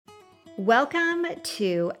Welcome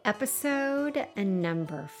to episode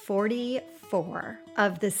number 44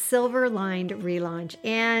 of the Silver Lined Relaunch.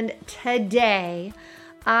 And today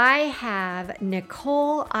I have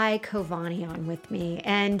Nicole Iacovoni on with me.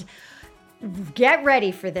 And get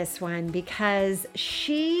ready for this one because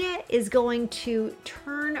she is going to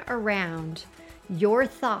turn around your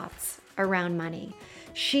thoughts around money.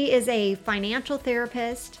 She is a financial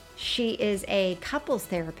therapist. She is a couples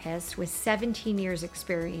therapist with 17 years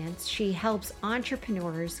experience. She helps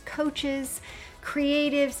entrepreneurs, coaches,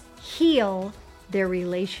 creatives heal their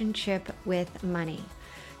relationship with money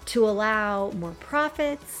to allow more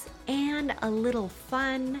profits and a little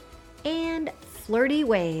fun and flirty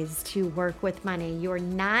ways to work with money. You're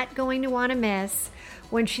not going to want to miss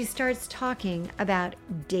when she starts talking about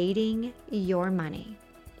dating your money.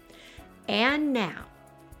 And now,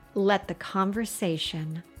 let the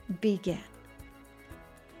conversation begin.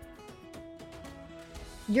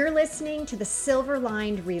 You're listening to the Silver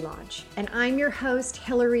Lined Relaunch, and I'm your host,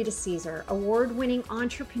 Hillary DeCesar, award-winning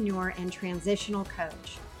entrepreneur and transitional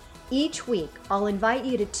coach. Each week, I'll invite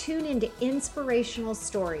you to tune into inspirational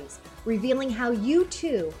stories, revealing how you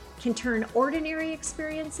too can turn ordinary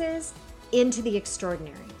experiences into the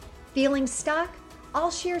extraordinary. Feeling stuck?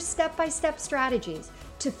 I'll share step-by-step strategies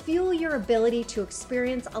to fuel your ability to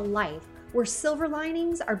experience a life where silver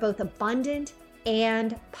linings are both abundant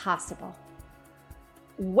and possible.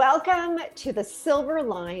 Welcome to the Silver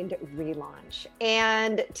Lined Relaunch.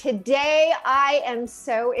 And today I am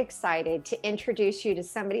so excited to introduce you to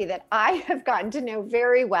somebody that I have gotten to know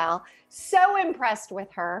very well. So impressed with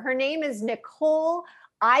her. Her name is Nicole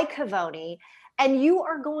Iacovoni, and you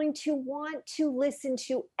are going to want to listen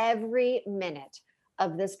to every minute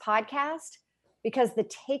of this podcast because the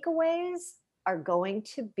takeaways are going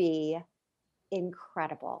to be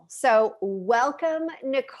incredible. So welcome,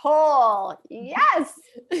 Nicole. Yes.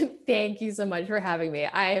 Thank you so much for having me.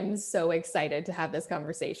 I am so excited to have this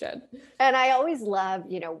conversation. And I always love,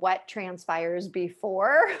 what transpires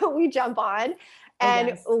before we jump on. And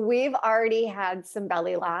yes. We've already had some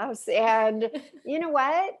belly laughs. And you know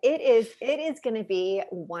what? It is going to be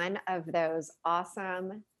one of those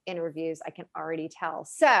awesome interviews. I can already tell.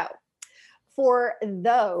 So for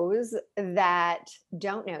those that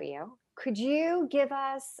don't know you, could you give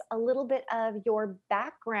us a little bit of your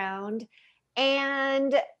background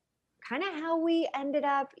and kind of how we ended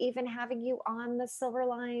up even having you on the Silver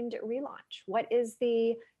Lined Relaunch? What is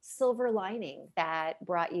the silver lining that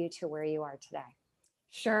brought you to where you are today?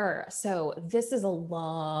 Sure. So this is a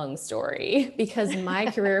long story because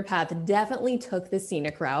my career path definitely took the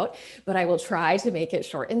scenic route, but I will try to make it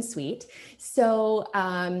short and sweet. So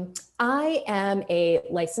I am a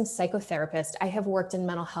licensed psychotherapist. I have worked in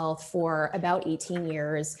mental health for about 18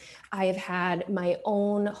 years. I have had my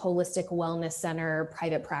own holistic wellness center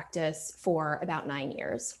private practice for about 9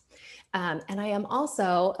 years. And I am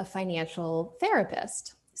also a financial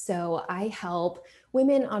therapist. So I help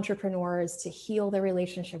women entrepreneurs to heal their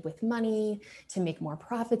relationship with money, to make more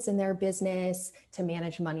profits in their business, to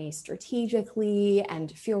manage money strategically, and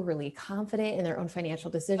feel really confident in their own financial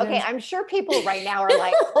decisions. Okay, I'm sure people right now are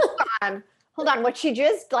like, hold on. What she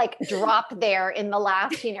just dropped there in the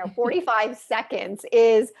last, 45 seconds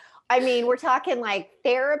is, we're talking like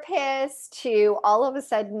therapist to all of a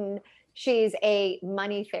sudden she's a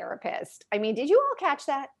money therapist. Did you all catch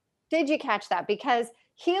that? Did you catch that? Because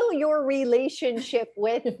heal your relationship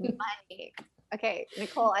with money. Okay,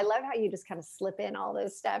 Nicole, I love how you just kind of slip in all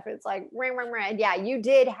this stuff. It's like, ring, ring, ring. Yeah, you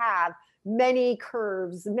did have many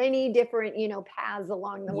curves, many different, paths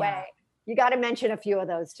along the way. You got to mention a few of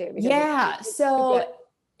those too. So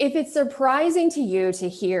if it's surprising to you to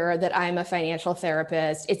hear that I'm a financial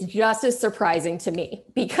therapist, it's just as surprising to me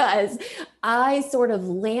because I sort of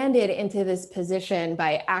landed into this position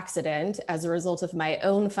by accident as a result of my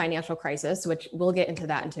own financial crisis, which we'll get into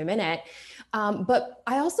that in a minute. But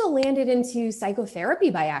I also landed into psychotherapy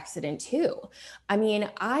by accident too.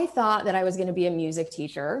 I thought that I was going to be a music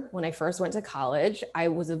teacher when I first went to college. I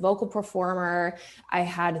was a vocal performer. I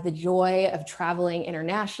had the joy of traveling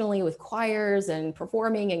internationally with choirs and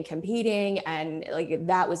performing and competing, and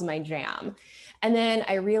that was my jam. And then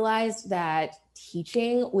I realized that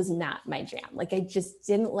teaching was not my jam. I just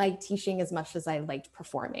didn't like teaching as much as I liked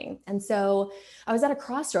performing. And so I was at a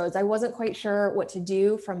crossroads. I wasn't quite sure what to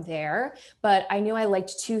do from there, but I knew I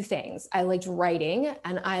liked two things. I liked writing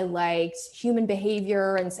and I liked human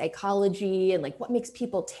behavior and psychology and what makes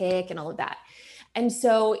people tick and all of that. And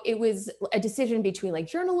so it was a decision between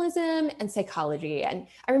journalism and psychology. And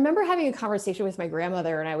I remember having a conversation with my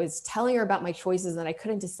grandmother and I was telling her about my choices and I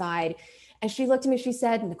couldn't decide. And she looked at me, she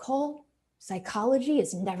said, Nicole, psychology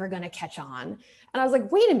is never going to catch on. And I was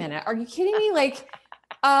like, wait a minute, are you kidding me? Like,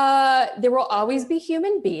 there will always be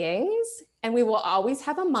human beings and we will always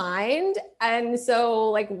have a mind. And so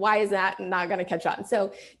like, why is that not going to catch on?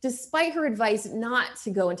 So despite her advice not to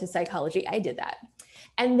go into psychology, I did that.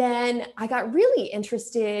 And then I got really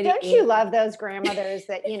interested. Don't you love those grandmothers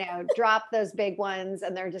that, drop those big ones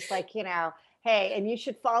and they're just like, hey, and you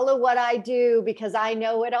should follow what I do because I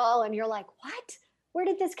know it all. And you're like, what? Where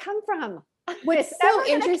did this come from? What's so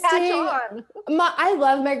interesting, I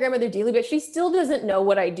love my grandmother dearly, but she still doesn't know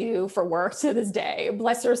what I do for work to this day.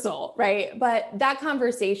 Bless her soul, right? But that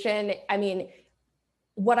conversation, I mean,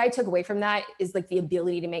 what I took away from that is like the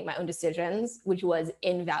ability to make my own decisions, which was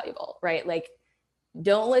invaluable, right? Like,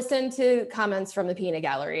 don't listen to comments from the peanut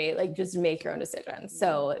gallery, like just make your own decisions.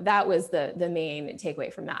 So that was the main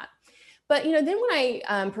takeaway from that. But, then when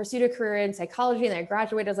I pursued a career in psychology and I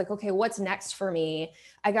graduated, I was like, okay, what's next for me?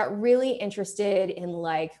 I got really interested in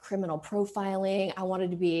like criminal profiling. I wanted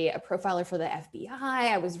to be a profiler for the FBI.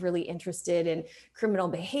 I was really interested in criminal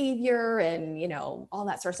behavior and, all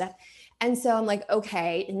that sort of stuff. And so I'm like,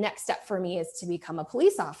 okay, next step for me is to become a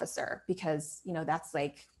police officer because, that's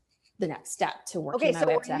like the next step to working my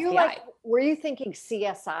way up to FBI. Were you thinking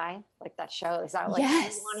CSI, like that show? Is that like,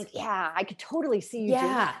 yes. I could totally see you doing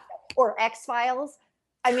that. Or X-Files.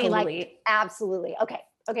 I mean, like, absolutely.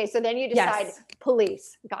 Okay. So then you decide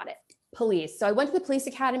police. Got it. Police. So I went to the police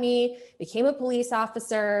academy, became a police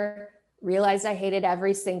officer, realized I hated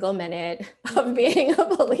every single minute of being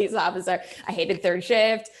a police officer. I hated third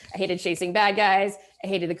shift. I hated chasing bad guys. I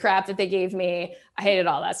hated the crap that they gave me. I hated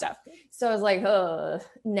all that stuff. So I was like, oh,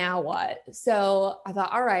 now what? So I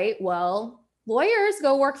thought, all right, well, lawyers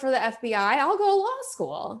go work for the FBI. I'll go to law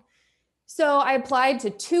school. So I applied to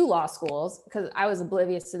 2 law schools because I was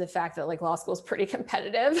oblivious to the fact that like law school is pretty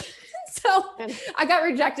competitive. So I got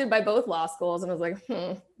rejected by both law schools and I was like,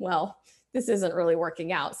 well, this isn't really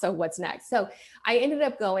working out. So what's next? So I ended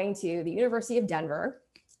up going to the University of Denver.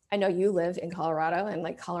 I know you live in Colorado and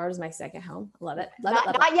like Colorado is my second home. Love it.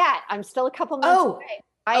 Not yet. I'm still a couple months away.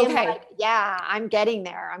 I'm getting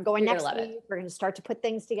there. I'm going next week. We're going to start to put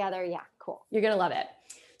things together. Yeah, cool. You're going to love it.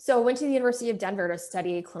 So I went to the University of Denver to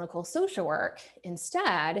study clinical social work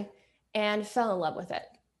instead and fell in love with it.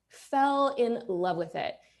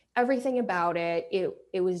 Everything about it.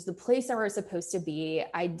 It was the place I was supposed to be.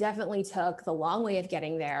 I definitely took the long way of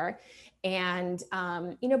getting there. And,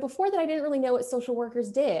 before that, I didn't really know what social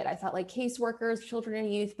workers did. I thought like caseworkers, children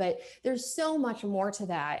and youth, but there's so much more to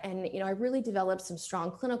that. And, I really developed some strong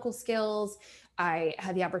clinical skills. I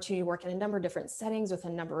had the opportunity to work in a number of different settings with a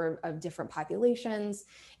number of different populations.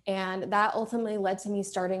 And that ultimately led to me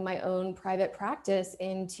starting my own private practice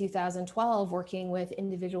in 2012, working with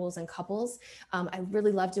individuals and couples. I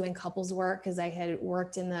really love doing couples work because I had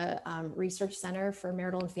worked in the Research Center for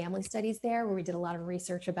Marital and Family Studies there, where we did a lot of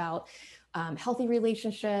research about healthy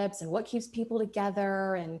relationships and what keeps people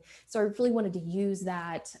together. And so I really wanted to use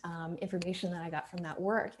that information that I got from that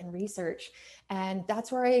work and research. And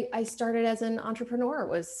that's where I started as an entrepreneur,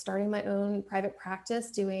 was starting my own private practice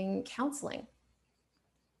doing counseling.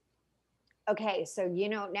 Okay. So,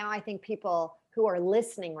 now I think people who are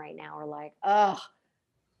listening right now are like, oh,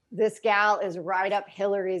 this gal is right up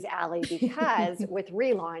Hillary's alley, because with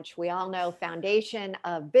Relaunch, we all know foundation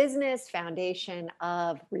of business, foundation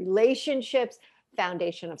of relationships,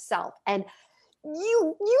 foundation of self. And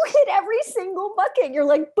you hit every single bucket. You're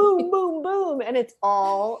like, boom, boom, boom. And it's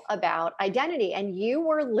all about identity. And you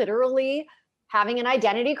were literally having an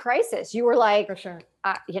identity crisis. You were like, for sure.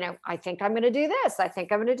 I think I'm going to do this. I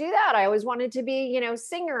think I'm going to do that. I always wanted to be,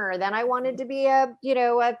 singer. Then I wanted to be a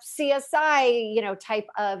CSI, type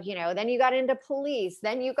of, then you got into police,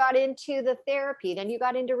 then you got into the therapy, then you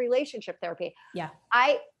got into relationship therapy. Yeah.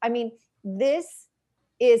 I mean, this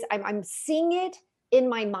is, I'm seeing it in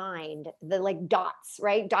my mind, the like dots,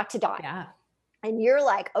 right? Dot to dot. Yeah. And you're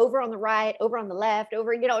like over on the right, over on the left,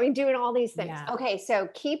 over, doing all these things. Yeah. Okay. So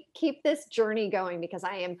keep this journey going, because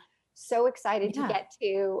I am so excited to get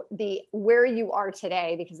to where you are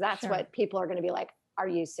today, because that's what people are going to be like, are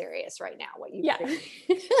you serious right now? What you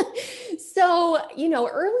So,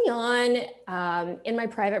 early on in my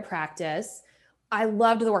private practice, I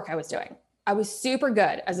loved the work I was doing. I was super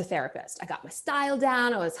good as a therapist. I got my style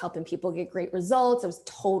down. I was helping people get great results. I was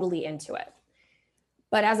totally into it.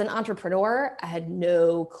 But as an entrepreneur, I had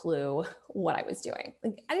no clue what I was doing.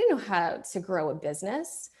 Like, I didn't know how to grow a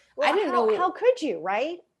business. Well, I didn't know. How could you,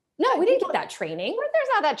 right? No, we didn't get that training. There's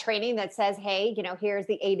not that training that says, hey, here's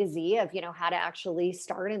the A to Z of, how to actually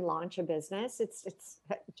start and launch a business. It's,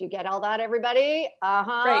 do you get all that, everybody?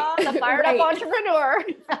 Right. The fired up entrepreneur.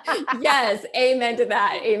 Yes. Amen to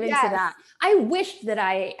that. Amen to that. I wished that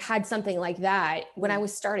I had something like that when I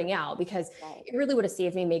was starting out, because it really would have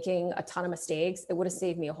saved me making a ton of mistakes. It would have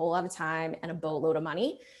saved me a whole lot of time and a boatload of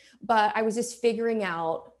money, but I was just figuring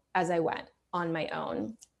out as I went on my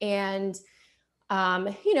own. And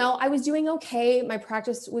I was doing okay. My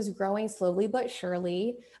practice was growing slowly but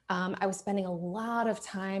surely. I was spending a lot of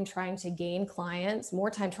time trying to gain clients, more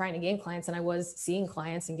time trying to gain clients than I was seeing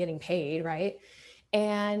clients and getting paid, right?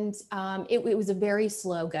 And it was a very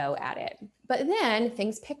slow go at it. But then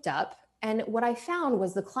things picked up. And what I found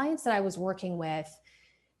was the clients that I was working with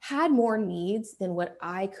had more needs than what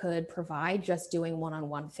I could provide just doing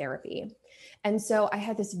one-on-one therapy. And so I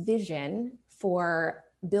had this vision for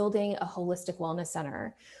building a holistic wellness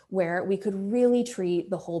center where we could really treat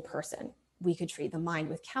the whole person. We could treat the mind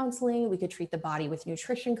with counseling. We could treat the body with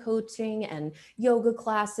nutrition coaching and yoga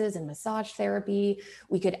classes and massage therapy.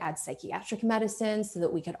 We could add psychiatric medicine so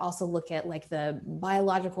that we could also look at like the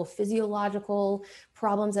biological, physiological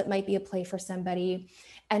problems that might be at play for somebody.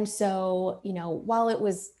 And so, while it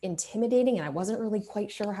was intimidating and I wasn't really quite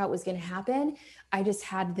sure how it was going to happen, I just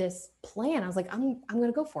had this plan. I was like, I'm going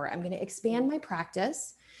to go for it. I'm going to expand my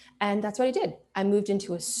practice. And that's what I did. I moved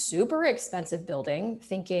into a super expensive building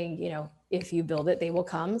thinking, if you build it, they will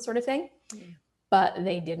come sort of thing. But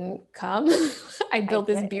they didn't come. I built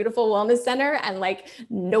this beautiful wellness center and like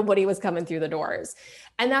nobody was coming through the doors.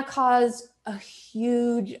 And that caused a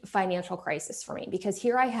huge financial crisis for me, because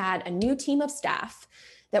here I had a new team of staff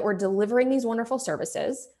that were delivering these wonderful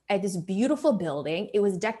services. I had this beautiful building. It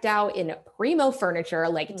was decked out in primo furniture,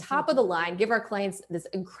 like top of the line, give our clients this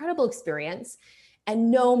incredible experience.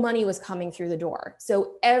 And no money was coming through the door.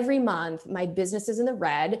 So every month my business is in the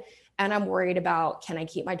red and I'm worried about, can I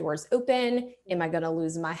keep my doors open? Am I going to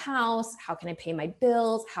lose my house? How can I pay my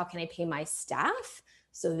bills? How can I pay my staff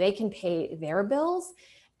so they can pay their bills?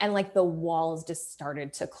 And like the walls just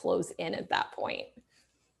started to close in at that point.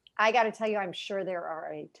 I got to tell you, I'm sure there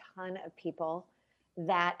are a ton of people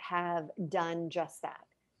that have done just that.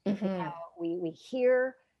 We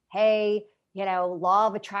hear, hey, law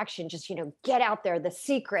of attraction, just, get out there, the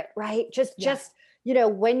secret, right? Just,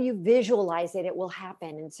 when you visualize it, it will happen.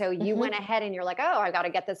 And so you went ahead and you're like, oh, I got to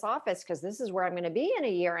get this office because this is where I'm going to be in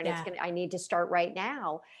a year. And I need to start right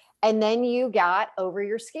now. And then you got over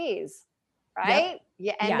your skis, right?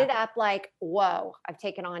 You ended up like, whoa, I've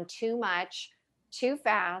taken on too much, too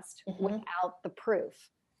fast without the proof.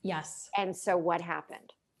 Yes. And so what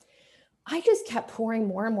happened? I just kept pouring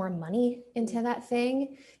more and more money into that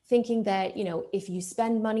thing, thinking that, if you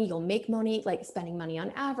spend money, you'll make money, like spending money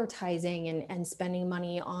on advertising and spending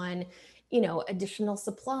money on, additional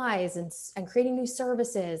supplies and creating new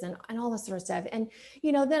services and all this sort of stuff. And,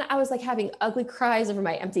 then I was like having ugly cries over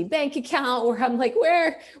my empty bank account where I'm like,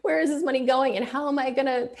 where is this money going? And how am I going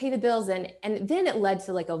to pay the bills? And then it led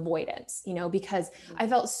to like avoidance, because I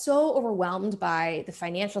felt so overwhelmed by the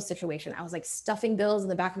financial situation. I was like stuffing bills in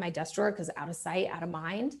the back of my desk drawer because out of sight, out of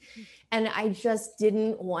mind. And I just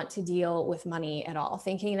didn't want to deal with money at all,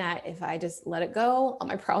 thinking that if I just let it go, all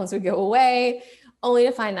my problems would go away, only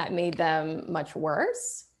to find that made them much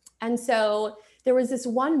worse. And so there was this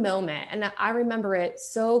one moment, and I remember it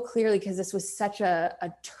so clearly because this was such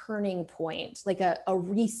a turning point, like a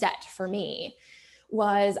reset for me,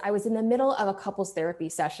 was I was in the middle of a couples therapy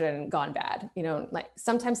session gone bad. Like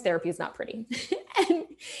sometimes therapy is not pretty.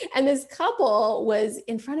 and this couple was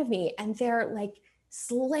in front of me and they're like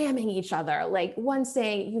slamming each other, like one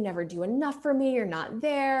saying, you never do enough for me, you're not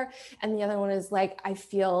there. And the other one is like, I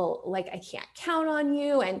feel like I can't count on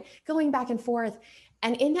you, and going back and forth.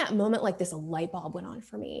 And in that moment, like this light bulb went on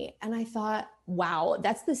for me. And I thought, wow,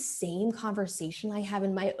 that's the same conversation I have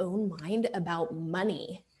in my own mind about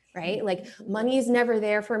money, right? Like money is never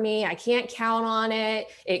there for me. I can't count on it.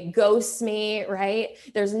 It ghosts me, right?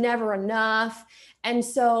 There's never enough. And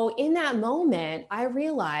so in that moment, I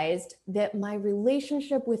realized that my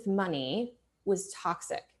relationship with money was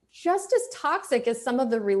toxic, just as toxic as some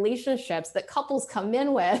of the relationships that couples come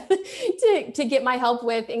in with to get my help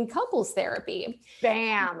with in couples therapy.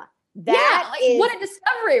 Bam. What a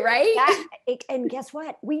discovery, right? And guess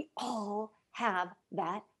what? We all have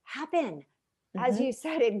that happen. As you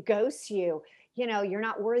said, it ghosts you. You're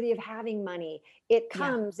not worthy of having money. It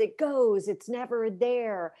comes, it goes, it's never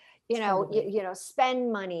there.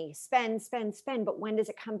 Spend money, spend. But when does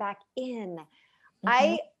it come back in?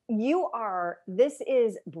 I This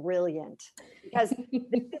is brilliant, because this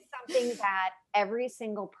is something that every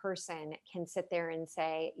single person can sit there and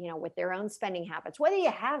say, with their own spending habits, whether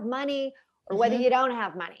you have money or whether you don't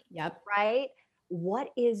have money. Yep. Right? What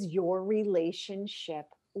is your relationship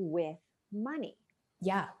with money?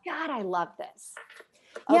 Yeah. God, I love this.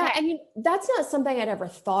 Yeah. Okay. I mean, that's not something I'd ever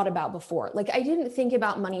thought about before. Like, I didn't think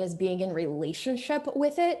about money as being in relationship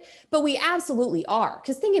with it, but we absolutely are.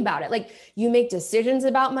 Because think about it, like, you make decisions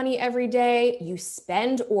about money every day, you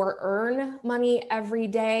spend or earn money every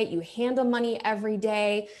day, you handle money every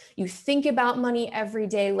day, you think about money every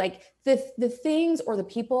day. Like, the things or the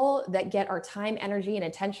people that get our time, energy, and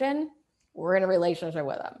attention, we're in a relationship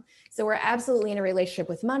with them. So we're absolutely in a relationship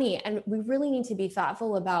with money. And we really need to be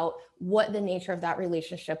thoughtful about what the nature of that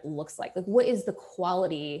relationship looks like. Like, what is the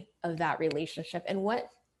quality of that relationship, and what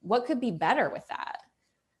could be better with that?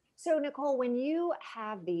 So Nicole, when you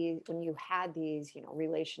had these,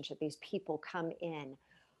 relationship, these people come in,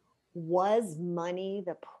 was money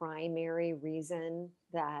the primary reason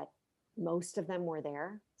that most of them were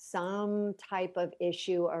there? Some type of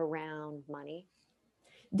issue around money?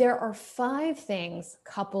 There are 5 things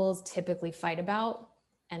couples typically fight about,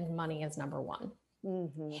 and money is number one.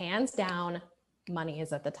 Mm-hmm. Hands down, money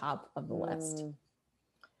is at the top of the list.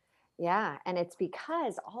 Yeah. And it's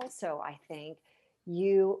because also, I think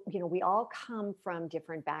we all come from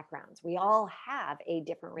different backgrounds. We all have a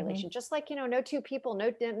different relation, just like, no two people,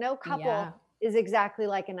 no couple is exactly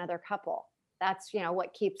like another couple. That's,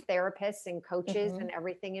 what keeps therapists and coaches and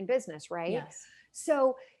everything in business. Right. Yes.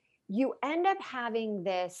 So you end up having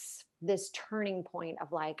this turning point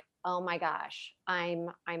of like, oh my gosh,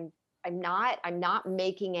 I'm not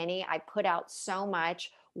making any. I put out so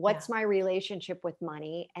much. What's my relationship with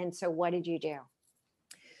money? And so what did you do?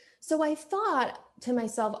 So I thought to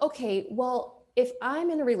myself, okay, well, if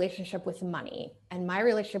I'm in a relationship with money and my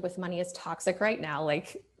relationship with money is toxic right now,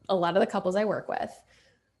 like a lot of the couples I work with,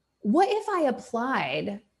 what if I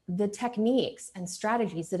applied the techniques and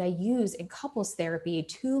strategies that I use in couples therapy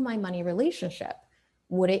to my money relationship?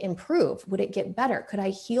 Would it improve? Would it get better? Could I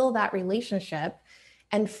heal that relationship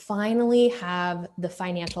and finally have the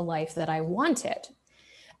financial life that I wanted?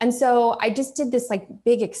 And so I just did this like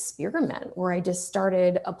big experiment where I just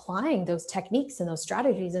started applying those techniques and those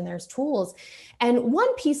strategies and those tools. And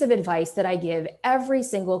one piece of advice that I give every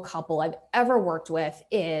single couple I've ever worked with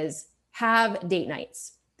is have date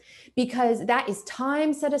nights, because that is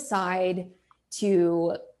time set aside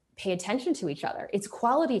to pay attention to each other. It's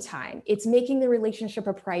quality time. It's making the relationship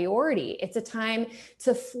a priority. It's a time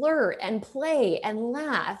to flirt and play and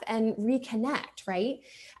laugh and reconnect, right?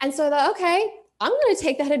 And so I thought, okay, I'm going to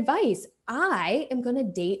take that advice. I am going to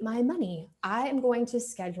date my money. I am going to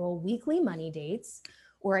schedule weekly money dates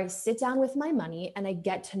where I sit down with my money and I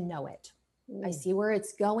get to know it. I see where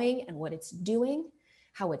it's going and what it's doing,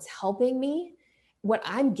 how it's helping me, what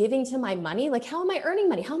I'm giving to my money. Like, how am I earning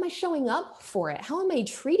money? How am I showing up for it? How am I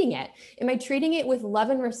treating it? Am I treating it with love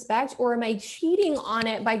and respect, or am I cheating on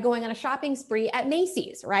it by going on a shopping spree at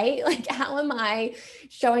Macy's, right? Like, how am I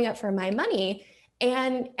showing up for my money?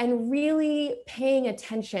 And really paying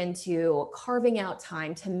attention to carving out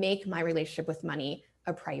time to make my relationship with money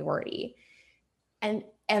a priority. And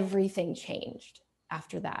everything changed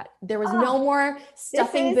after that. There was no more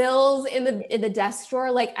stuffing bills in the desk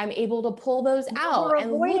drawer. Like, I'm able to pull those out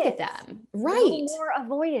and look at them. Right. No more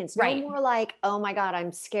avoidance. No more like, oh my God,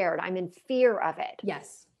 I'm scared. I'm in fear of it.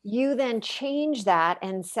 Yes. You then changed that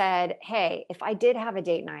and said, hey, if I did have a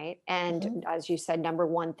date night, and as you said, number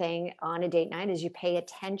one thing on a date night is you pay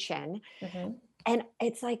attention. And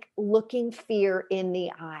it's like looking fear in the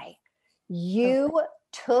eye. You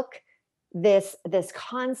took this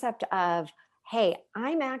concept of, hey,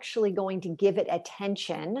 I'm actually going to give it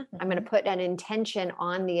attention. I'm going to put an intention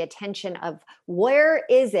on the attention of, where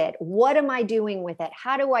is it? What am I doing with it?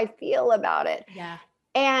 How do I feel about it? Yeah.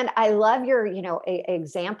 And I love your,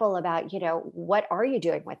 example about, what are you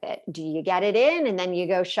doing with it? Do you get it in and then you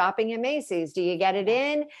go shopping at Macy's? Do you get it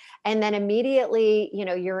in and then immediately,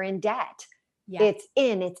 you're in debt? Yeah. It's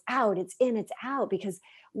in, it's out, it's in, it's out. Because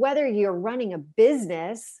whether you're running a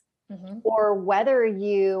business or whether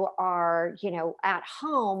you are, at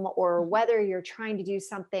home, or whether you're trying to do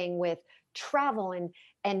something with travel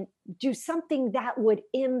and do something that would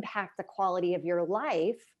impact the quality of your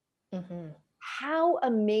life, how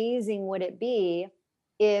amazing would it be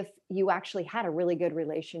if you actually had a really good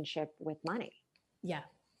relationship with money? Yeah.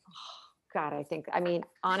 Oh, God,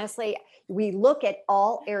 honestly, we look at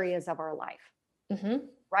all areas of our life,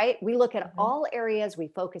 right? We look at all areas. We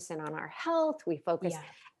focus in on our health. We focus. Yeah.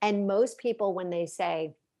 And most people, when they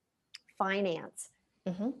say finance,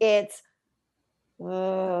 it's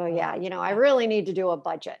Oh, yeah. I really need to do a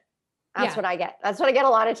budget. That's Yeah. what I get. That's what I get a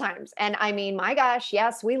lot of times. And I mean, my gosh,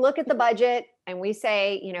 yes, we look at the budget and we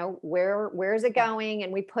say, where's it Yeah. going?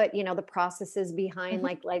 And we put, the processes behind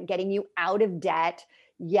Mhm. like getting you out of debt.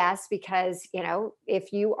 Yes, because,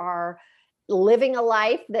 if you are living a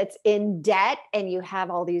life that's in debt and you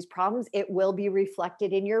have all these problems, it will be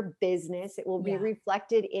reflected in your business. It will be Yeah.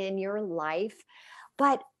 reflected in your life.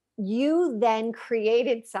 But you then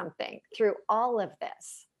created something through all of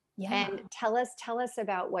this. Yeah. And tell us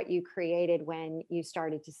about what you created when you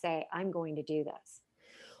started to say, I'm going to do this.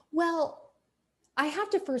 Well, I have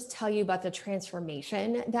to first tell you about the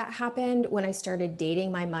transformation that happened when I started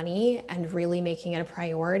dating my money and really making it a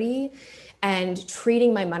priority and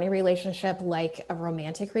treating my money relationship like a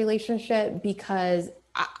romantic relationship, because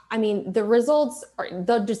I mean, the results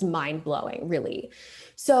they're just mind blowing, really.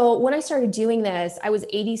 So when I started doing this, I was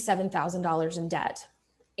 $87,000 in debt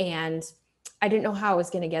and I didn't know how I was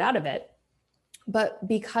going to get out of it. But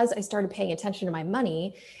because I started paying attention to my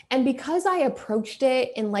money and because I approached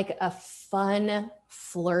it in like a fun,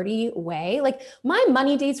 flirty way, like my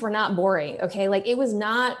money dates were not boring. Okay. Like it was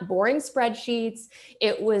not boring spreadsheets.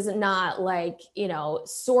 It was not like,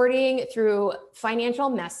 sorting through financial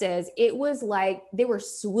messes. It was like they were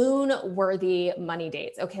swoon worthy money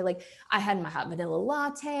dates. Okay. Like I had my hot vanilla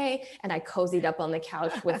latte and I cozied up on the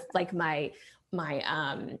couch with like my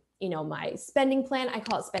my spending plan. I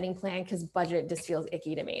call it spending plan because budget just feels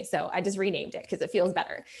icky to me. So I just renamed it because it feels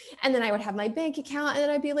better. And then I would have my bank account and then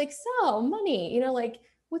I'd be like, so money, like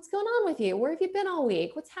what's going on with you? Where have you been all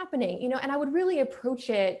week? What's happening? And I would really approach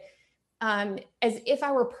it as if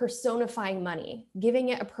I were personifying money, giving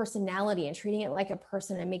it a personality and treating it like a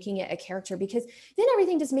person and making it a character, because then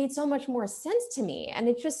everything just made so much more sense to me. And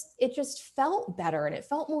it just felt better and it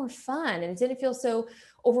felt more fun and it didn't feel so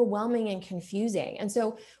overwhelming and confusing. And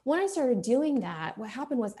so when I started doing that, what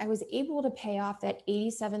happened was I was able to pay off that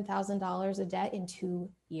 $87,000 of debt in 2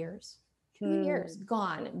 years. 2 years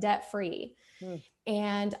gone, debt free.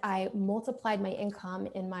 And I multiplied my income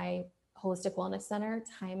in my holistic wellness center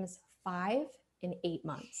times 5 in 8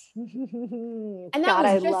 months. And that God,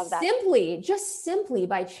 was I love that. just simply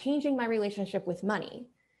by changing my relationship with money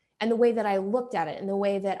and the way that I looked at it and the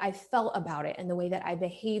way that I felt about it and the way that I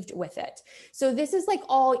behaved with it. So this is like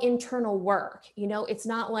all internal work. It's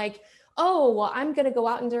not like, oh, well, I'm going to go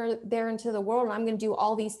out there into the world and I'm going to do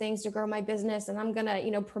all these things to grow my business and I'm going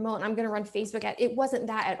to, promote and I'm going to run Facebook. It wasn't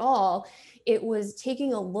that at all. It was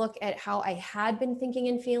taking a look at how I had been thinking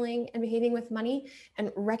and feeling and behaving with money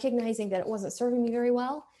and recognizing that it wasn't serving me very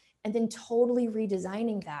well, and then totally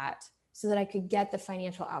redesigning that so that I could get the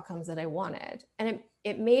financial outcomes that I wanted. And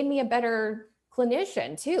it made me a better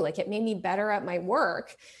clinician too. Like it made me better at my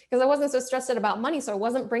work because I wasn't so stressed out about money. So I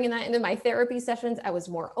wasn't bringing that into my therapy sessions. I was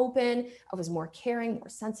more open. I was more caring, more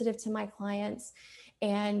sensitive to my clients.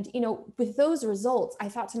 And, with those results, I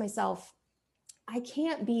thought to myself, I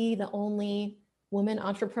can't be the only woman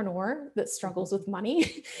entrepreneur that struggles with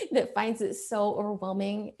money, that finds it so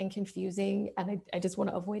overwhelming and confusing. And I just want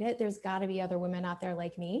to avoid it. There's got to be other women out there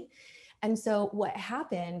like me. And so what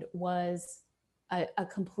happened was a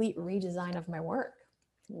complete redesign of my work.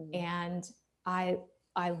 And I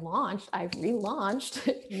relaunched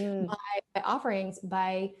my offerings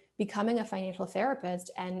by becoming a financial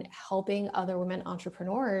therapist and helping other women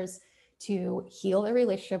entrepreneurs to heal their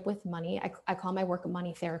relationship with money. I call my work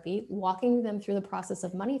money therapy, walking them through the process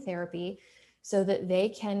of money therapy so that they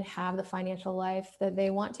can have the financial life that they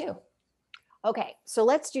want to. Okay, so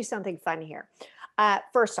let's do something fun here.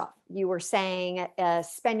 First off, you were saying a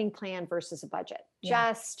spending plan versus a budget.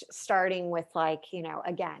 Yeah. Just starting with like,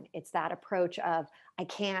 again, it's that approach of I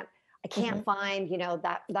can't find,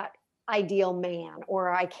 that ideal man,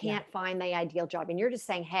 or I can't find the ideal job. And you're just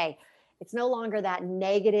saying, hey, it's no longer that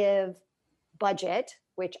negative budget,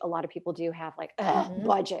 which a lot of people do have, like,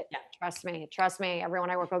 budget. Yeah. Trust me.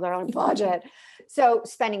 Everyone I work with, they're on budget. So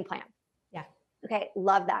spending plan. Yeah. Okay.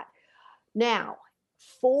 Love that. Now,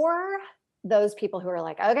 for those people who are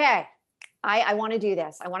like, okay, I want to do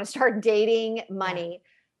this. I want to start dating money.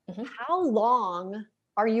 Yeah. How long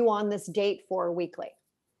are you on this date for weekly?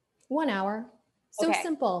 1 hour. So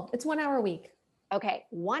simple. It's 1 hour a week. Okay.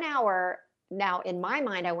 1 hour. Now in my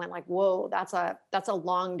mind, I went like, whoa, that's a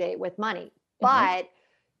long date with money, but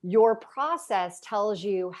your process tells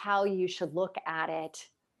you how you should look at it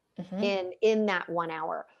in that 1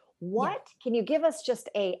 hour. Can you give us just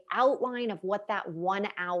a outline of what that 1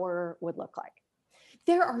 hour would look like?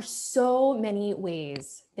 There are so many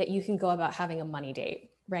ways that you can go about having a money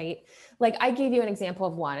date. right? Like I gave you an example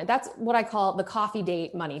of one, and that's what I call the coffee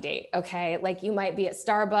date, money date. Okay. Like you might be at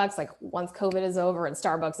Starbucks, like once COVID is over and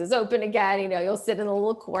Starbucks is open again, you'll sit in a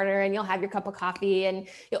little corner and you'll have your cup of coffee and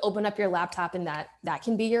you'll open up your laptop, and that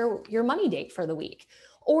can be your money date for the week.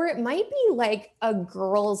 Or it might be like a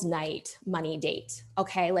girls' night money date.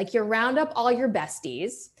 Okay. Like you round up all your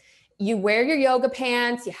besties, you wear your yoga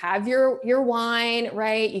pants, you have your wine,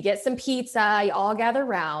 right? You get some pizza, you all gather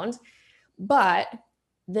around, but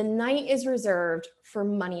the night is reserved for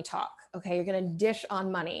money talk. Okay. You're going to dish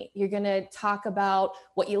on money. You're going to talk about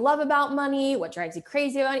what you love about money, what drives you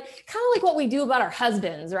crazy about it. Kind of like what we do about our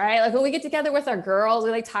husbands, right? Like when we get together with our girls,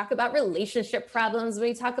 we like talk about relationship problems.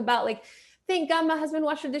 We talk about like, thank God my husband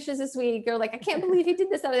washed the dishes this week, or like, I can't believe he did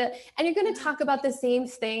this. And you're going to talk about the same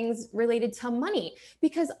things related to money,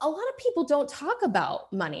 because a lot of people don't talk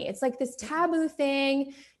about money. It's like this taboo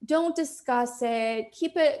thing. Don't discuss it.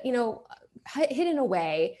 Keep it, hidden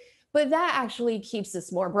away. But that actually keeps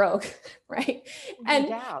us more broke, right?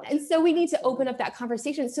 And so we need to open up that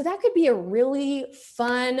conversation. So that could be a really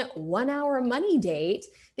fun 1 hour money date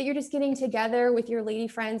that you're just getting together with your lady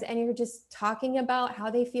friends and you're just talking about how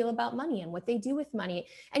they feel about money and what they do with money.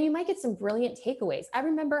 And you might get some brilliant takeaways. I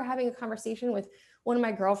remember having a conversation with one of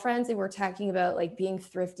my girlfriends, and we're talking about like being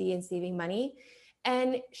thrifty and saving money.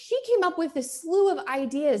 And she came up with this slew of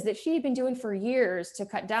ideas that she had been doing for years to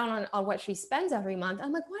cut down on what she spends every month.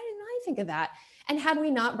 I'm like, why didn't I think of that? And had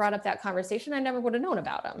we not brought up that conversation, I never would have known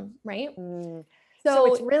about them. Right.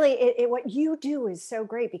 So it's really, what you do is so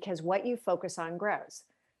great, because what you focus on grows.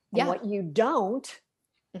 And what you don't,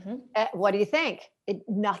 what do you think?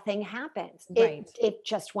 Nothing happens. Right. It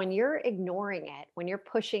just, when you're ignoring it, when you're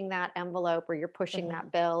pushing that envelope, or you're pushing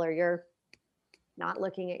that bill, or you're not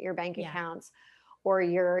looking at your bank accounts, or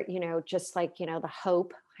you're, just like, the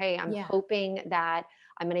hope, hey, I'm hoping that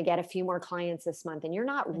I'm going to get a few more clients this month, and you're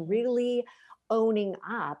not really owning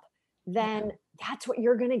up, then that's what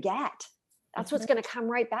you're going to get. That's what's going to come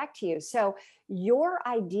right back to you. So your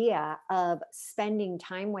idea of spending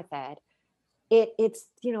time with it's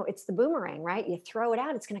the boomerang, right? You throw it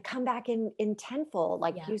out, it's going to come back in tenfold.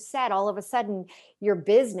 Like you said, all of a sudden your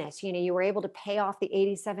business, you were able to pay off the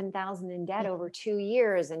 87,000 in debt over 2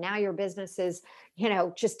 years. And now your business is,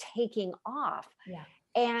 just taking off. Yeah.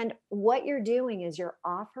 And what you're doing is you're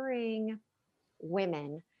offering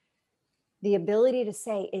women the ability to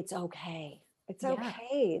say, it's okay. It's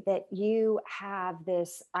okay that you have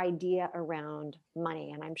this idea around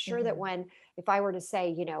money. And I'm sure that if I were to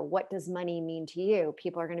say, what does money mean to you?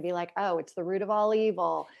 People are going to be like, oh, it's the root of all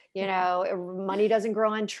evil. Money doesn't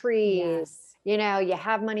grow on trees. You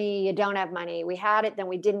have money, you don't have money. We had it, then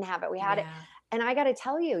we didn't have it. We had it. And I got to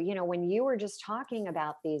tell you, when you were just talking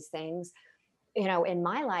about these things, in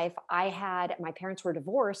my life, my parents were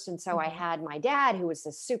divorced. And so I had my dad, who was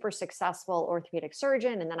a super successful orthopedic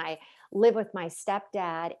surgeon. And then I lived with my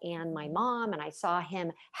stepdad and my mom, and I saw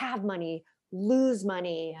him have money, lose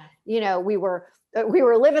money. We were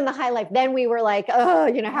living the high life. Then we were like, oh,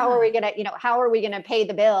 how are we going to pay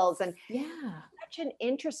the bills? And such an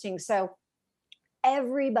interesting, so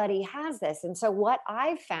everybody has this. And so what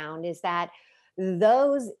I've found is that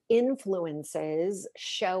those influences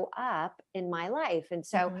show up in my life. And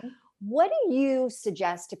so what do you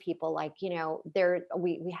suggest to people? Like,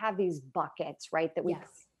 we have these buckets, right? That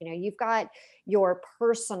you've got your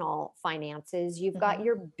personal finances, you've got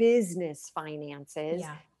your business finances.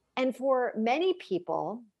 And for many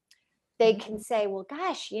people, they can say, well,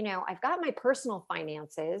 gosh, I've got my personal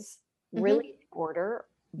finances really in order,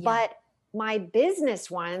 but my business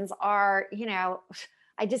ones are,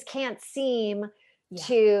 I just can't seem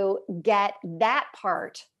to get that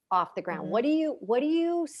part off the ground. What do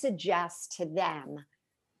you suggest to them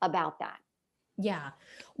about that? Yeah.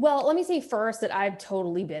 Well, let me say first that I've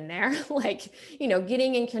totally been there. Like,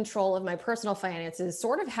 getting in control of my personal finances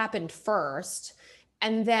sort of happened first,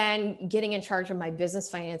 and then getting in charge of my business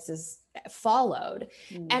finances followed.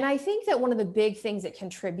 And I think that one of the big things that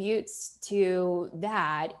contributes to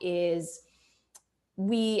that is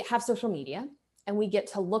we have social media, and we get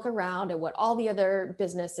to look around at what all the other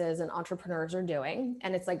businesses and entrepreneurs are doing.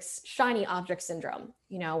 And it's like shiny object syndrome.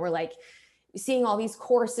 We're like seeing all these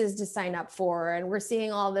courses to sign up for, and we're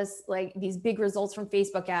seeing all this, like these big results from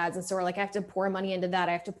Facebook ads. And so we're like, I have to pour money into that.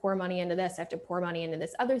 I have to pour money into this. I have to pour money into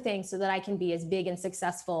this other thing so that I can be as big and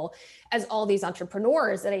successful as all these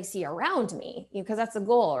entrepreneurs that I see around me, because that's the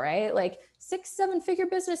goal, right? Like 6-7 figure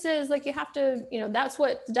businesses, like you have to, that's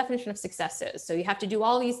what the definition of success is. So you have to do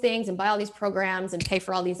all these things and buy all these programs and pay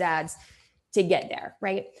for all these ads to get there,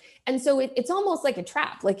 right? And so it's almost like a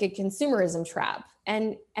trap, like a consumerism trap.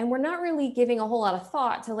 And we're not really giving a whole lot of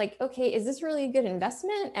thought to like, okay, is this really a good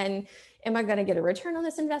investment? And am I going to get a return on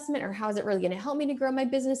this investment? Or how is it really going to help me to grow my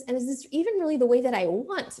business? And is this even really the way that I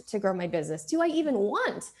want to grow my business? Do I even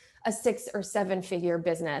want a 6 or 7 figure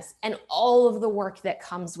business and all of the work that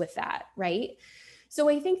comes with that, right? So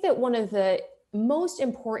I think that one of the most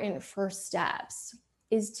important first steps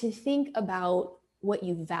is to think about what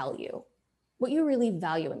you value, what you really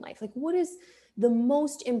value in life. Like, what is the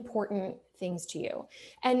most important things to you?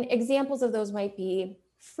 And examples of those might be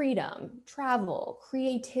freedom, travel,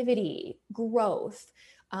 creativity, growth,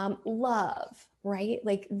 love, right?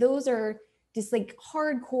 Like those are just like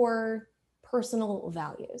hardcore personal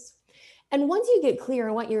values. And once you get clear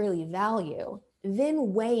on what you really value,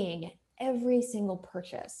 then weighing every single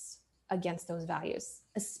purchase against those values,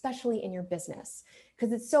 especially in your business.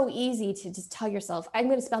 Because it's so easy to just tell yourself, I'm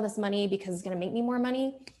going to spend this money because it's going to make me more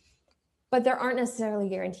money. But there aren't necessarily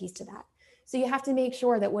guarantees to that. So you have to make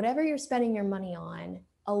sure that whatever you're spending your money on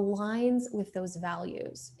aligns with those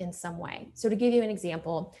values in some way. So to give you an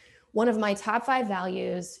example, one of my top 5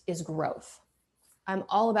 values is growth. I'm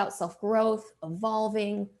all about self-growth,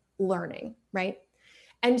 evolving, learning, right?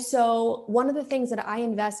 And so one of the things that I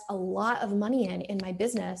invest a lot of money in my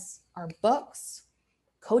business are books,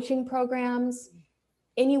 coaching programs,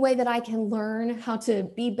 any way that I can learn how to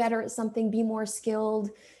be better at something, be more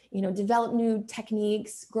skilled, develop new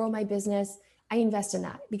techniques, grow my business. I invest in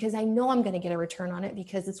that because I know I'm going to get a return on it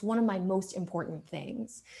because it's one of my most important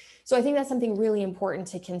things. So I think that's something really important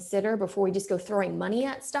to consider before we just go throwing money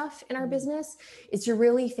at stuff in our business, is to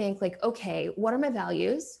really think like, okay, what are my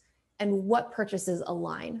values and what purchases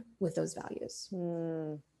align with those values?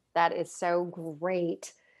 That is so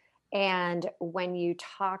great. And when you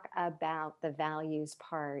talk about the values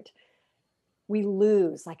part, we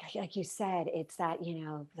lose, like you said, it's that,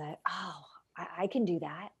 I can do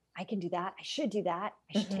that. I can do that. I should do that.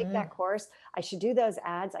 I should take that course. I should do those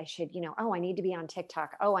ads. I should, I need to be on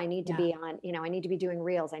TikTok. Oh, I need to be on, I need to be doing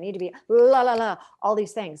reels. I need to be all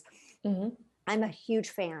these things. I'm a huge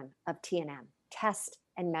fan of T&M, test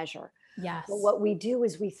and measure. Yes. But what we do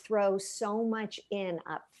is we throw so much in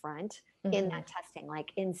up front in that testing.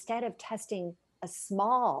 Like instead of testing a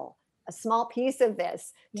small piece of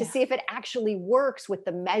this to see if it actually works with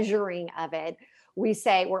the measuring of it, we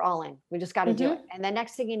say we're all in. We just got to do it. And the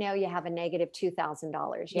next thing you know, you have a negative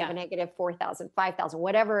 $2,000. You have a negative $4,000, $5,000,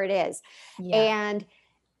 whatever it is. And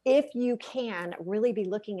if you can really be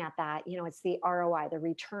looking at that, it's the ROI, the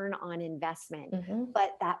return on investment.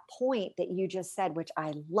 But that point that you just said, which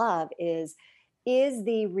I love, is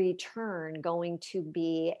the return going to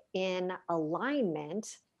be in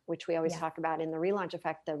alignment, which we always talk about in the relaunch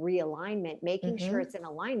effect, the realignment, making sure it's in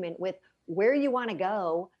alignment with where you want to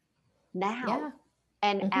go now.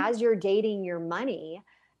 And as you're dating your money,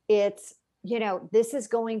 it's, this is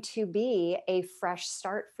going to be a fresh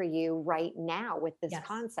start for you right now with this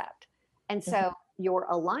concept. And so your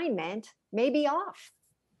alignment may be off.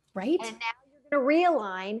 Right. And now you're going to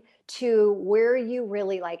realign to where you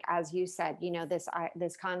really, like, as you said,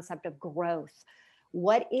 this concept of growth.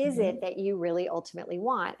 What is it that you really ultimately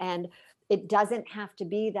want? And it doesn't have to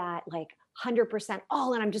be that like 100%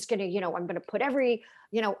 all, and I'm just going to, I'm going to put every,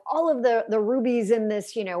 all of the rubies in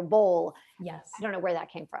this, bowl. Yes. I don't know where that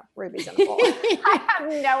came from. Rubies in a bowl. I have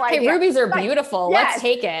no idea. Hey, rubies are beautiful. Let's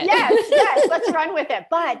take it. Yes. Let's run with it.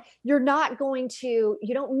 But you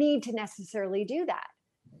don't need to necessarily do that.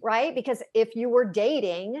 Right? Because if you were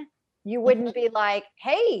dating, you wouldn't be like,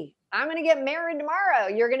 hey, I'm going to get married tomorrow.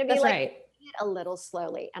 You're going to be a little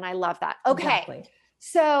slowly. And I love that. Okay. Exactly.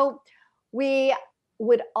 So we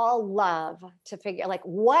would all love to figure like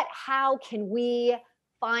how can we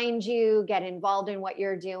find you, get involved in what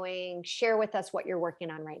you're doing, share with us what you're working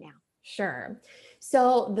on right now. Sure.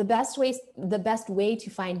 So the best way to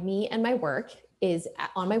find me and my work is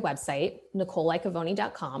on my website,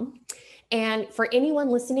 NicoleIacovoni.com. And for anyone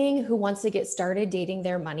listening who wants to get started dating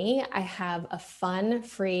their money, I have a fun,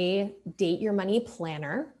 free Date Your Money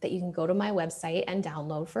planner that you can go to my website and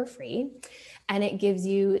download for free. And it gives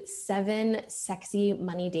you 7 sexy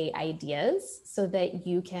money date ideas so that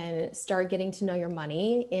you can start getting to know your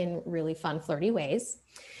money in really fun, flirty ways.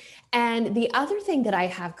 And the other thing that I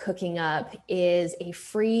have cooking up is a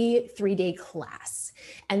free 3-day class.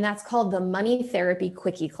 And that's called the Money Therapy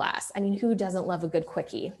Quickie class. I mean, who doesn't love a good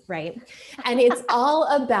quickie, right? And it's all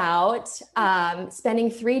about spending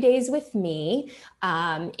 3 days with me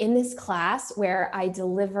in this class where I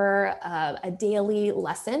deliver a daily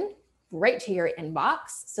lesson right to your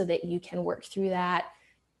inbox so that you can work through that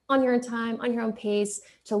on your own time, on your own pace,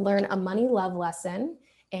 to learn a money love lesson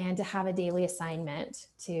and to have a daily assignment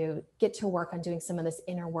to get to work on doing some of this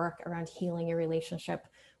inner work around healing your relationship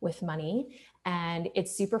with money. And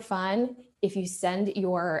it's super fun. If you send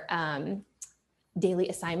your daily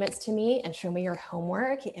assignments to me and show me your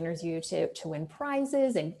homework, it enters you to win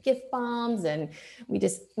prizes and gift bombs. And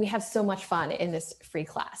we have so much fun in this free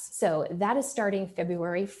class. So that is starting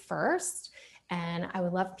February 1st. And I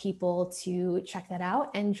would love people to check that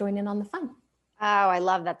out and join in on the fun. Oh, I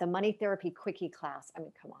love that. The money therapy quickie class. I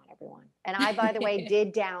mean, come on, everyone. And I, by the way,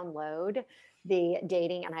 did download the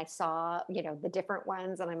dating, and I saw, the different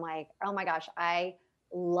ones, and I'm like, oh my gosh, I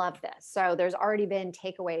love this. So there's already been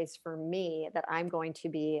takeaways for me that I'm going to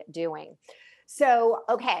be doing. So,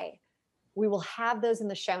 okay. We will have those in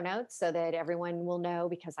the show notes so that everyone will know,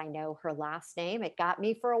 because I know her last name. It got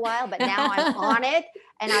me for a while, but now I'm on it,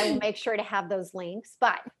 and I will make sure to have those links.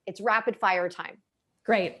 But it's rapid fire time.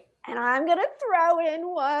 Great. And I'm going to throw in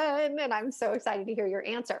one, and I'm so excited to hear your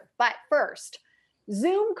answer. But first,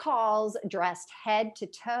 Zoom calls dressed head to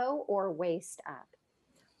toe or waist up?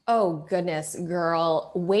 Oh goodness,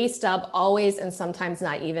 girl, waist up always, and sometimes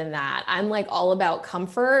not even that. I'm like all about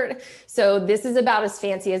comfort. So this is about as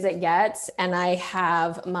fancy as it gets. And I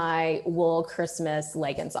have my wool Christmas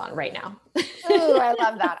leggings on right now. Oh, I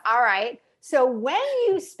love that. All right. So when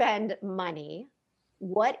you spend money,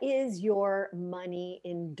 what is your money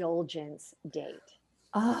indulgence date?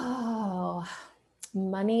 Oh,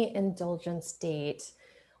 money indulgence date.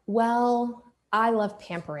 Well, I love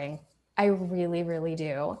pampering. I really, really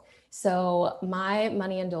do. So my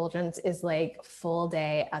money indulgence is like full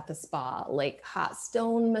day at the spa, like hot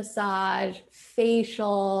stone massage,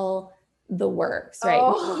 facial, the works, right?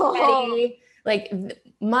 Oh. Like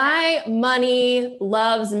my money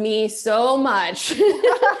loves me so much and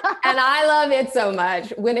I love it so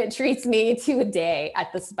much when it treats me to a day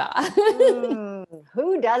at the spa.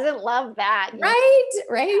 Who doesn't love that? Right.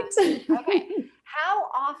 Okay. How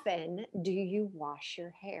often do you wash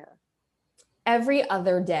your hair? Every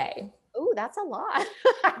other day. Oh, that's a lot.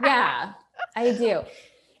 Yeah, I do.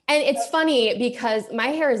 And it's funny because my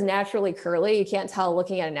hair is naturally curly. You can't tell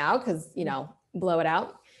looking at it now because, blow it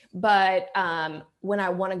out. But when I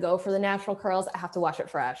want to go for the natural curls, I have to wash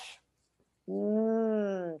it fresh.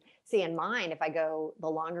 See, in mine, if I go, the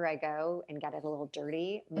longer I go and get it a little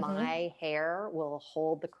dirty, my hair will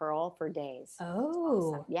hold the curl for days.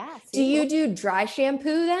 Oh, awesome. Yeah. Do you do dry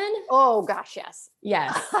shampoo then? Oh gosh, yes.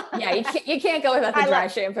 Yes. Yeah, you can't go without the dry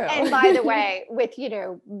shampoo. And by the way, with,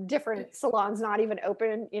 different salons not even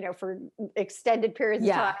open, for extended periods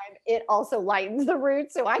of time, it also lightens the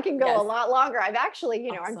roots. So I can go a lot longer. I've actually,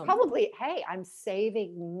 awesome. I'm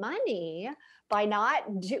saving money by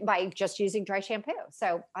just using dry shampoo.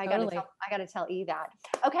 So I got to tell E that.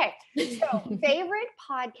 Okay. So favorite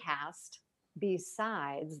podcast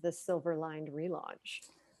besides the Silver Lined relaunch?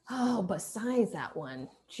 Oh, besides that one,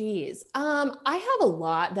 geez. I have a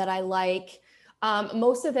lot that I like.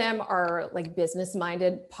 Most of them are like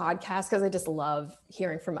business-minded podcasts because I just love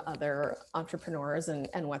hearing from other entrepreneurs and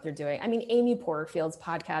what they're doing. I mean, Amy Porterfield's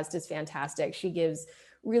podcast is fantastic. She gives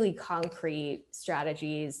really concrete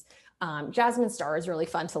strategies. Jasmine Star is really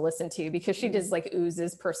fun to listen to because she just like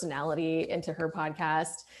oozes personality into her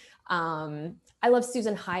podcast. I love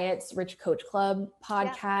Susan Hyatt's Rich Coach Club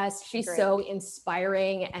podcast. She's so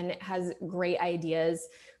inspiring and has great ideas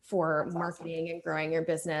for marketing and growing your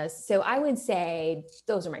business. So I would say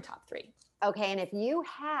those are my top three. Okay. And if you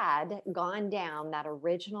had gone down that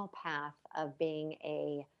original path of being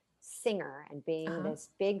a singer and being this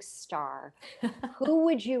big star, who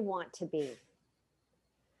would you want to be?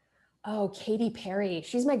 Oh, Katy Perry.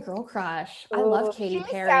 She's my girl crush. I love Katy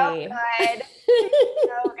Perry. So good. She's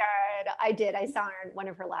so good. I saw her at one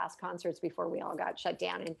of her last concerts before we all got shut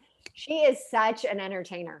down. And she is such an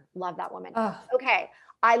entertainer. Love that woman. Okay.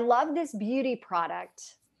 I love this beauty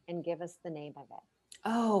product, and give us the name of it.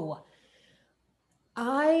 Oh,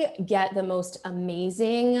 I get the most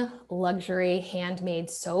amazing luxury handmade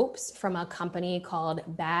soaps from a company called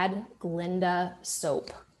Bad Glinda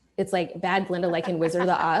Soap. It's like Bad Glinda, like in Wizard of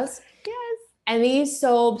Oz. Yes. And these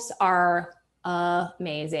soaps are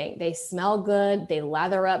amazing. They smell good. They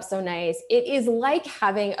lather up so nice. It is like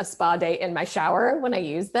having a spa day in my shower when I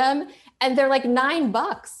use them. And they're like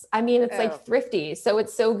 $9. I mean, it's like thrifty. So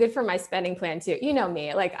it's so good for my spending plan too. You know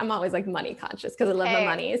me, like I'm always like money conscious because I love the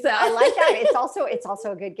money. So I like that. It's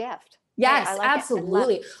also a good gift. Yes, like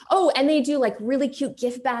absolutely. Oh, and they do like really cute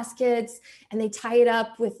gift baskets and they tie it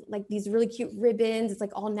up with like these really cute ribbons. It's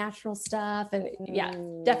like all natural stuff. And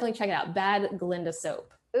definitely check it out. Bad Glinda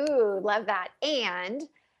Soap. Ooh, love that. And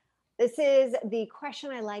this is the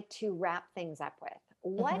question I like to wrap things up with.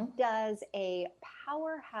 what does a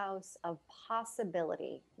powerhouse of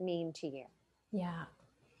possibility mean to you? Yeah.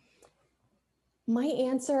 My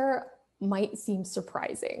answer might seem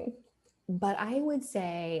surprising, but I would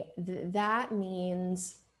say that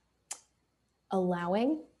means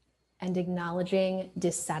allowing and acknowledging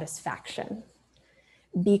dissatisfaction.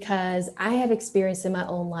 Because I have experienced in my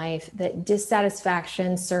own life that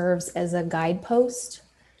dissatisfaction serves as a guidepost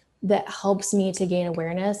that helps me to gain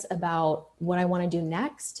awareness about what I want to do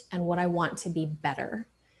next and what I want to be better.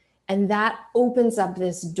 And that opens up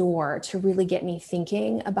this door to really get me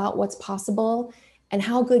thinking about what's possible and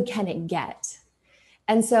how good can it get.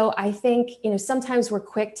 And so I think, sometimes we're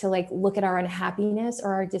quick to look at our unhappiness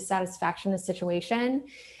or our dissatisfaction in the situation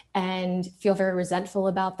and feel very resentful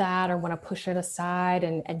about that or want to push it aside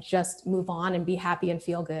and just move on and be happy and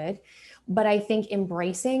feel good. But I think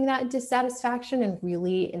embracing that dissatisfaction and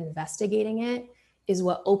really investigating it is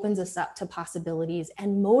what opens us up to possibilities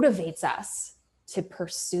and motivates us to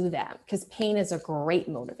pursue them, because pain is a great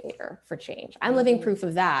motivator for change. I'm living proof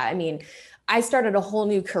of that. I mean, I started a whole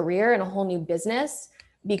new career and a whole new business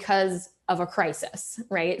because of a crisis,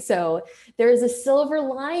 right? So there's a silver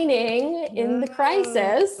lining in the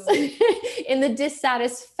crisis, in the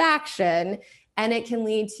dissatisfaction, and it can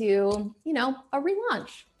lead to, a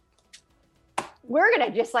relaunch. We're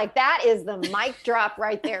going to just that is the mic drop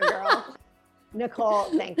right there, girl. Nicole,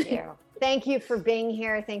 thank you. Thank you for being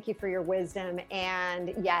here. Thank you for your wisdom.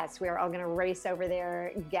 And yes, we are all going to race over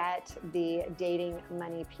there, get the Dating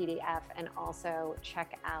Money PDF, and also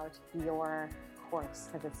check out your course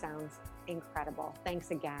because it sounds incredible.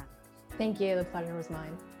 Thanks again. Thank you. The pleasure was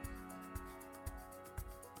mine.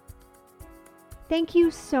 Thank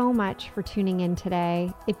you so much for tuning in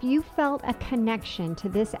today. If you felt a connection to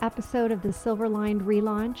this episode of the Silverlined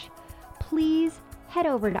Relaunch, please head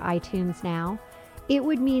over to iTunes now. It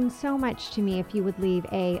would mean so much to me if you would leave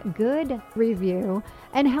a good review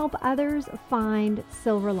and help others find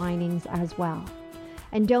silver linings as well.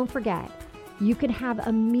 And don't forget, you can have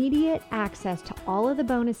immediate access to all of the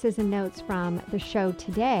bonuses and notes from the show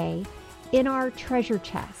today in our treasure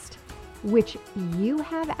chest, which you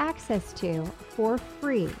have access to for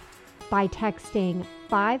free by texting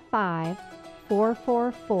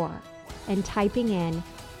 55444 and typing in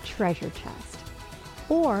treasure chest.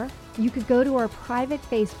 Or you could go to our private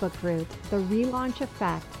Facebook group, The Relaunch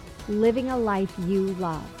Effect, Living a Life You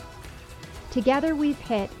Love. Together we've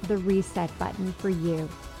hit the reset button for you,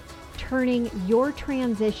 turning your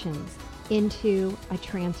transitions into a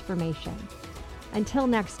transformation. Until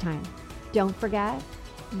next time, don't forget,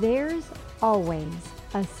 there's always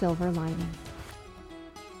a silver lining.